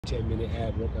10-minute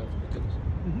ab workout for the kids.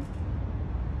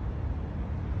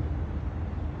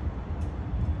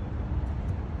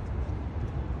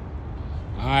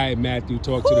 All right, Matthew,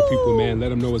 talk to the people, man. Let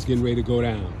them know what's getting ready to go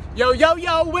down. Yo,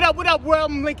 what up, world?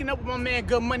 I'm linking up with my man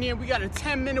Good Money, and we got a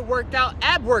 10-minute workout,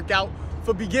 ab workout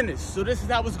for beginners. So this is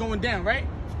how it's going down, right?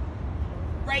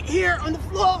 Right here on the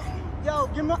floor. Yo,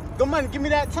 Good Money, give me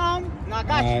that time, and I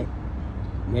got you.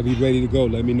 Whenever you're ready to go,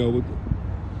 let me know.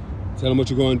 Tell them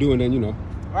what you're going to do, and then you know.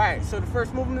 All right, so the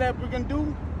first movement that we're going to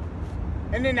do,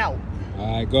 and then out.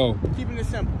 All right, go. Keeping it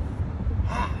simple.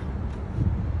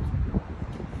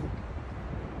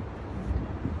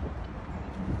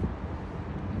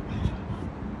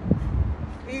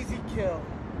 Easy kill.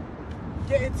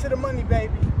 Get into the money,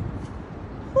 baby.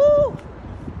 Woo! All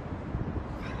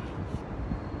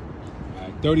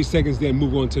right, 30 seconds, then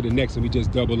move on to the next, and we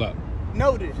just double up.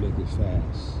 Noted. Make it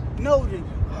fast. Noted.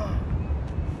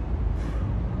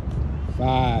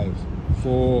 5,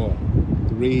 4,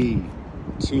 3,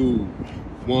 2,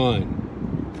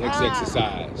 1. Next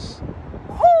exercise.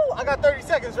 Woo! I got 30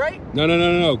 seconds, right?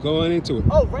 No. Go on into it.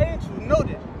 Oh, right into it.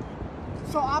 Noted.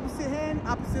 So opposite hand,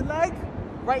 opposite leg,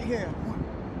 right here. 1,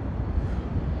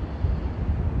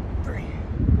 3.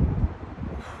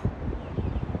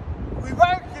 We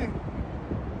working.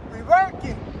 We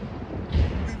working.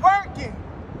 We working.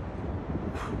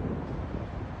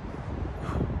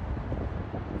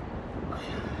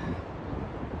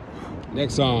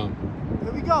 Next arm.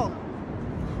 Here we go.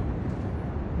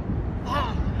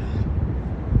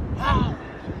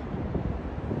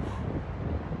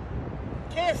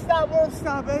 Can't stop, won't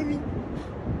stop, baby.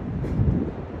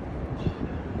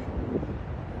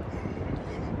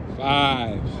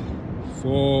 5,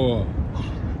 4,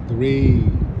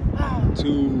 3,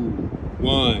 2,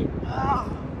 1.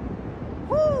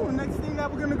 Woo! Next thing that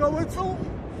we're gonna go into,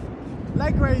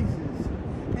 leg raises.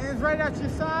 Hands right at your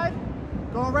side,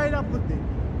 going right up with it.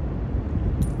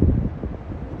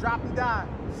 Dropping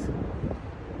dives.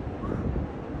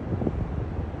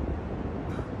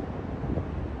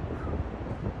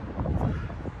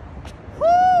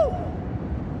 Woo!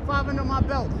 5 under my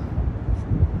belt.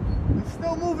 I'm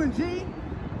still moving, G.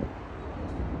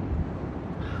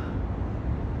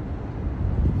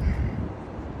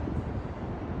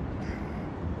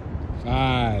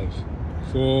 Five,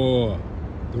 4,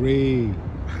 3,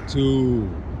 2,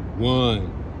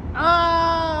 1.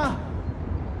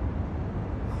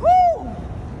 Woo!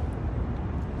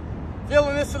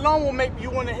 Feeling this alone will make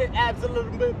you want to hit abs a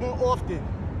little bit more often.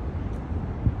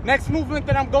 Next movement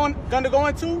that I'm gonna go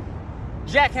into,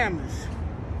 jackhammers.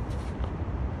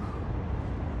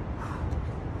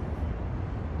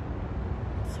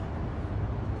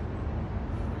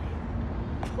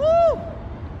 Woo!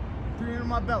 3 under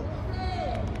my belt.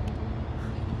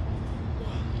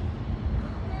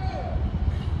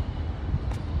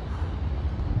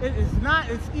 It is not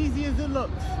as easy as it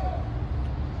looks.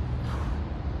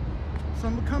 So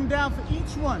I'm gonna come down for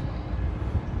each one.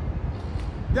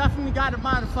 Definitely gotta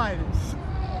modify this.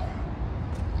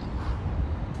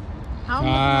 How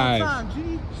much time,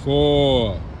 G?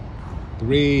 4,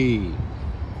 3,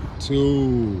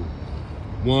 2,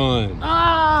 1.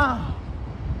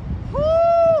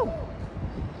 Woo!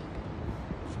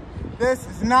 This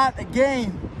is not a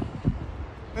game.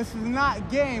 This is not a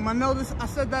game. I know this. I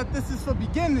said that this is for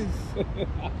beginners,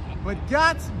 but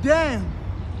goddamn,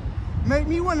 make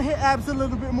me want to hit abs a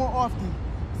little bit more often.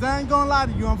 Cause I ain't gonna lie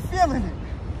to you, I'm feeling it.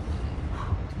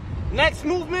 Next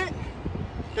movement,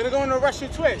 gonna go into a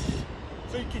Russian twist.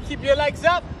 So you can keep your legs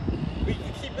up, or you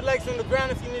can keep your legs on the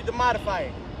ground if you need to modify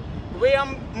it. The way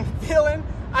I'm feeling,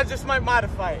 I just might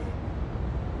modify it.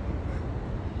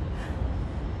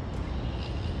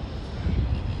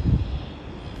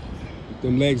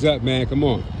 Them legs up, man. Come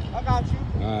on. I got you.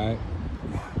 All right.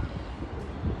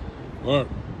 Work.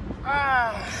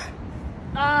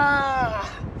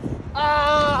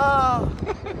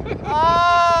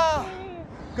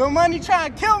 Good Money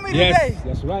trying to kill me Yes, today.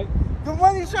 that's right. Good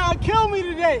Money trying to kill me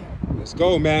today. Let's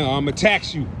go, man. I'm gonna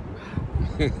tax you.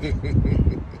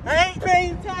 I ain't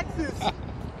paying taxes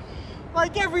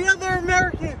like every other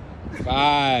American.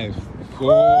 5,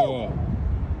 4.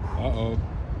 Uh-oh.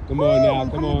 Come on now,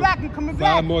 come on. I'm coming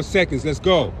back. 5 more seconds, let's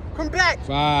go. Come back.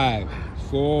 5,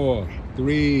 4,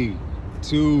 3,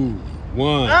 2,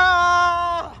 1.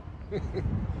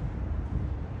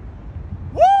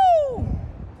 Woo!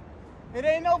 It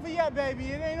ain't over yet, baby.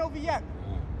 It ain't over yet.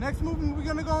 Next movement we're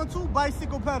gonna go into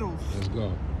bicycle pedals. Let's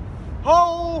go.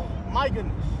 Oh my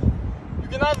goodness. You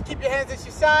can either keep your hands at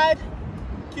your side,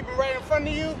 keep them right in front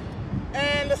of you,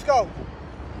 and let's go.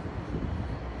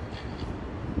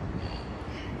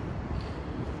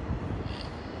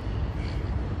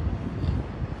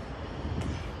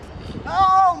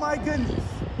 my goodness.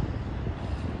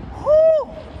 Woo!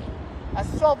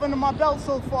 That's 12 under my belt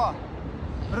so far.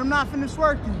 But I'm not finished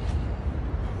working.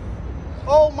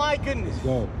 Oh my goodness. Let's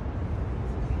go.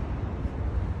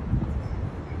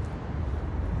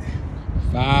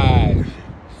 5,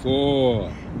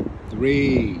 4,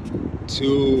 3,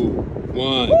 2,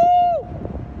 1. Woo!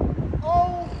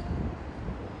 Oh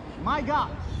my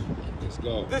gosh. Let's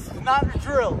go. This is not a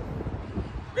drill.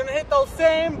 We're gonna hit those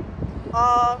same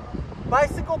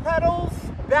bicycle pedals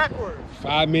backwards.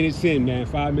 5 minutes in, man.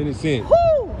 5 minutes in.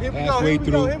 Woo! Here we go, Halfway here we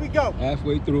through. go, here we go.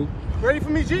 Halfway through. Ready for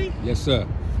me, G? Yes, sir.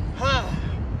 Ah.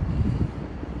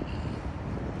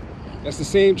 That's the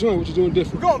same joint. What you doing We're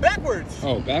different? going backwards.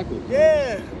 Oh, backwards.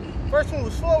 Yeah. First one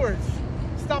was forwards.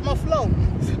 Stop my flow.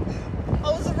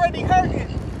 I was already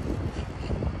hurting.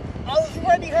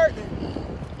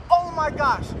 Oh my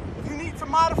gosh. If you need to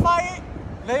modify it,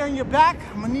 lay on your back.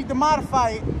 I'm gonna need to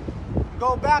modify it.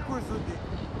 Go backwards with it.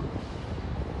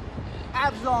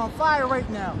 Abs are on fire right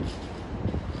now.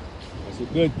 That's a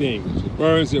good thing. If it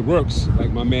burns, it works. Like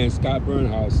my man Scott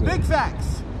Burnhard said. Big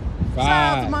facts. 5.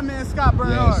 Shout out to my man Scott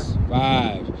Burnhard. Yes.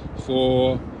 5,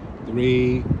 4,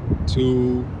 3,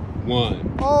 2,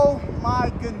 1. Oh my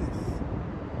goodness.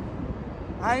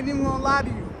 I ain't even gonna lie to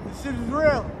you. This shit is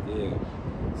real. Yeah.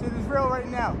 Shit is real right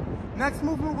now. Next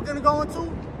movement we're gonna go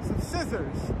into, some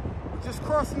scissors. Just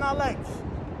crossing our legs.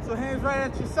 So hands right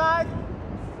at your side.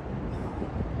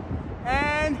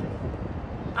 And,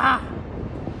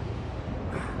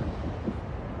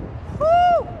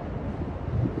 Woo!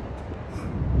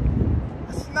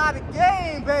 It's not a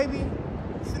game, baby.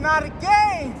 It's not a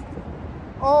game.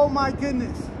 Oh my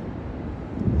goodness.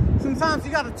 Sometimes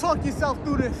you gotta talk yourself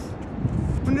through this.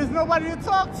 When there's nobody to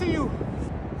talk to you,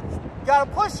 you gotta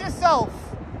push yourself.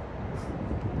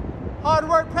 Hard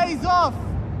work pays off.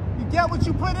 You get what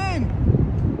you put in.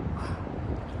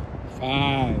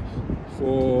 5,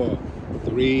 4,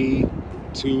 3,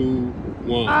 2,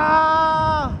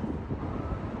 1.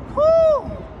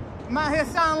 Whoo! I'm out here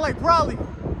sounding like Raleigh,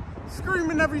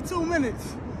 screaming every 2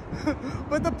 minutes.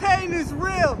 But the pain is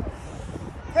real.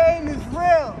 Pain is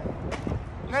real.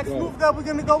 Next move that we're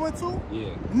gonna go into,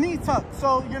 knee tuck.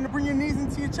 So you're gonna bring your knees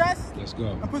into your chest. Let's go.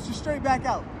 And push you straight back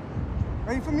out.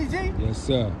 Ready for me, G? Yes,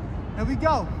 sir. Here we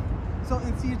go. So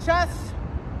into your chest,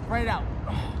 right out.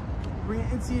 Bring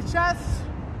it into your chest,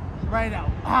 right out.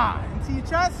 Into your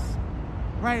chest,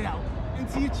 right out.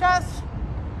 Into your chest.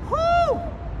 Whoo!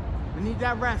 We need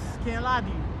that rest. Can't lie to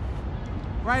you.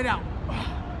 Right out.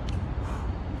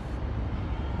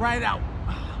 Right out.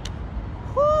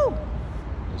 Whoo!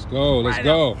 Let's go. Let's Right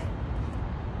go. out.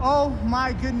 Oh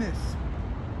my goodness.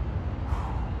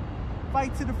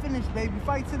 Fight to the finish, baby.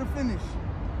 Fight to the finish.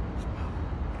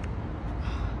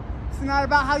 It's not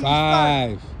about how you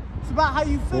 5, start. It's about how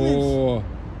you finish. 4,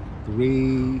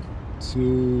 3,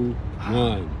 2,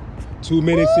 1. 2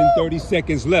 minutes and 30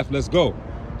 seconds left. Let's go.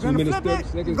 2 minutes, 30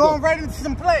 seconds Going left. right into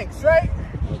some planks, right?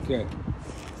 Okay.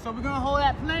 So we're gonna hold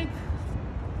that plank,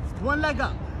 one leg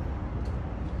up.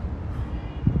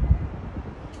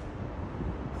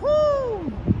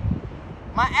 Woo!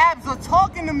 My abs are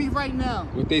talking to me right now.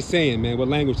 What they saying, man? What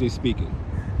language they speaking?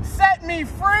 Set me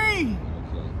free.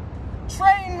 Okay.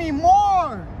 Train me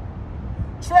more.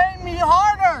 Train me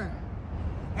harder.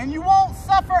 And you won't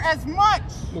suffer as much.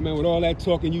 Come on, man. With all that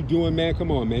talking you doing, man.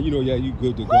 Come on, man. You know, yeah, you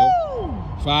good to go.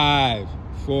 Woo! 5,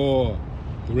 4,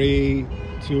 3,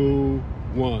 2,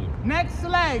 1. Next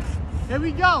leg. Here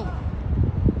we go.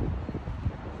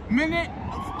 Minute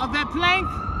of that plank.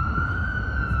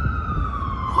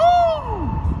 Woo!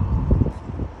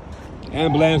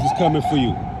 Ambulance is coming for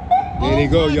you. There they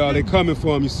go, y'all. They coming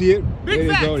for him. You see it? Big There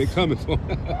they go. They facts. coming for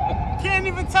him. Can't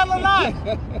even tell a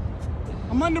lie.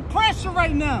 I'm under pressure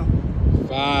right now.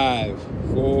 5,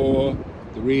 4,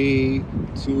 3,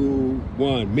 2,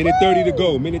 1. Minute 30 to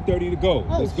go. Minute 30 to go.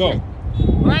 Oh, Let's go. shit.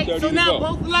 Minute Right, 30 so to now go.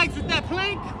 both legs with that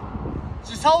plank.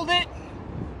 Just hold it.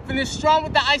 Finish strong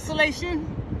with the isolation.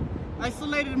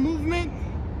 Isolated movement.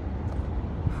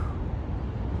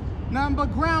 Nothing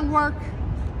but groundwork.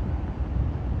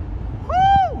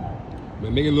 Woo!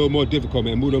 Man, make it a little more difficult,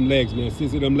 man. Move them legs, man.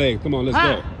 Scissor them legs. Come on, let's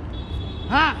go.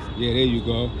 Ha! Yeah, there you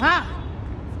go. Ha!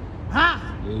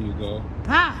 Ha! There you go.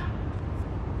 Ha!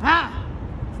 Ha!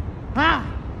 Ha!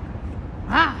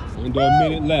 Ha! Under a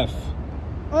minute left.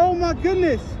 Oh my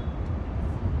goodness.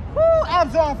 Woo!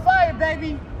 Abs are on fire,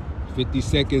 baby. 50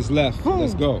 seconds left. Boom.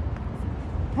 Let's go.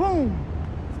 Boom.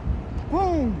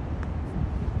 Boom.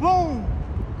 Boom.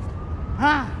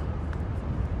 Ha.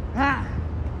 Ha.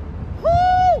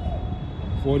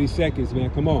 Woo! 40 seconds, man.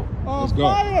 Come on. On Let's go.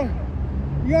 fire.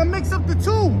 You gotta mix up the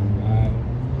two. All right.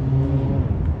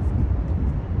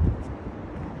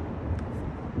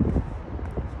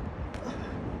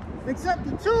 Except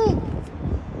the two.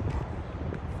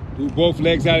 Do both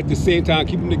legs out at the same time.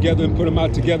 Keep them together and put them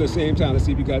out together at the same time. Let's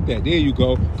see if you got that. There you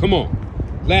go. Come on.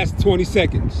 Last 20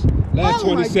 seconds. Last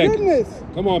 20 seconds. Goodness.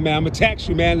 Come on, man. I'm going to tax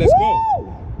you, man. Let's go.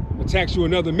 I'm going to tax you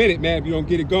another minute, man, if you don't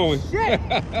get it going. Shit.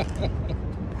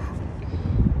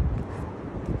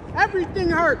 Everything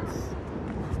hurts.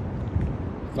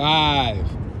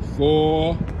 5,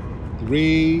 4,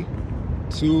 3,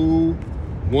 2,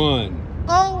 1.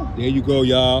 Oh. There you go,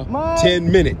 y'all.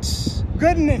 10 minutes.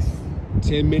 Goodness.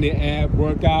 10-minute ab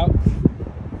workout.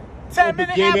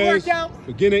 10-minute ab workout.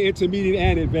 Beginner, intermediate,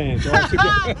 and advanced.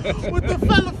 With the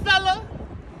fella.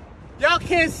 Y'all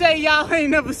can't say y'all ain't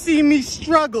never seen me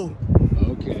struggle.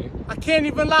 Okay. I can't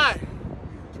even lie.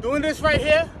 Doing this right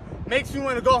here makes me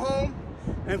want to go home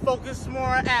and focus more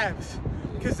on abs.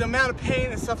 Because the amount of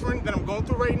pain and suffering that I'm going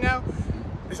through right now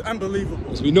is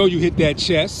unbelievable. So we know you hit that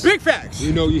chest. Big facts.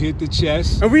 We know you hit the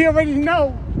chest. And we already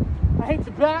know I hit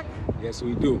the back. Yes,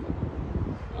 we do.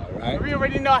 All right. And we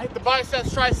already know I hit the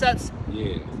biceps, triceps.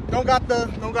 Yeah. Don't got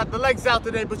the legs out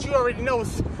today, but you already know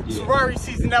it's sorority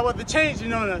season. That weather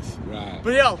changing on us. Right.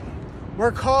 But yo,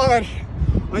 work hard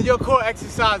on your core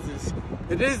exercises.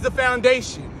 It is the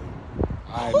foundation.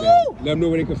 All right, man. Let them know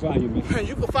where they can find you, man.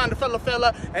 You can find the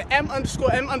fella at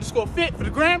m_m_fit for the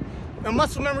gram and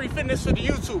Muscle Memory Fitness for the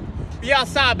YouTube. Be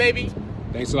outside, baby.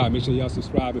 Thanks a lot. Make sure y'all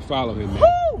subscribe and follow him, man. Woo!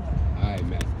 All right,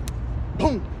 man.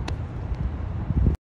 Boom.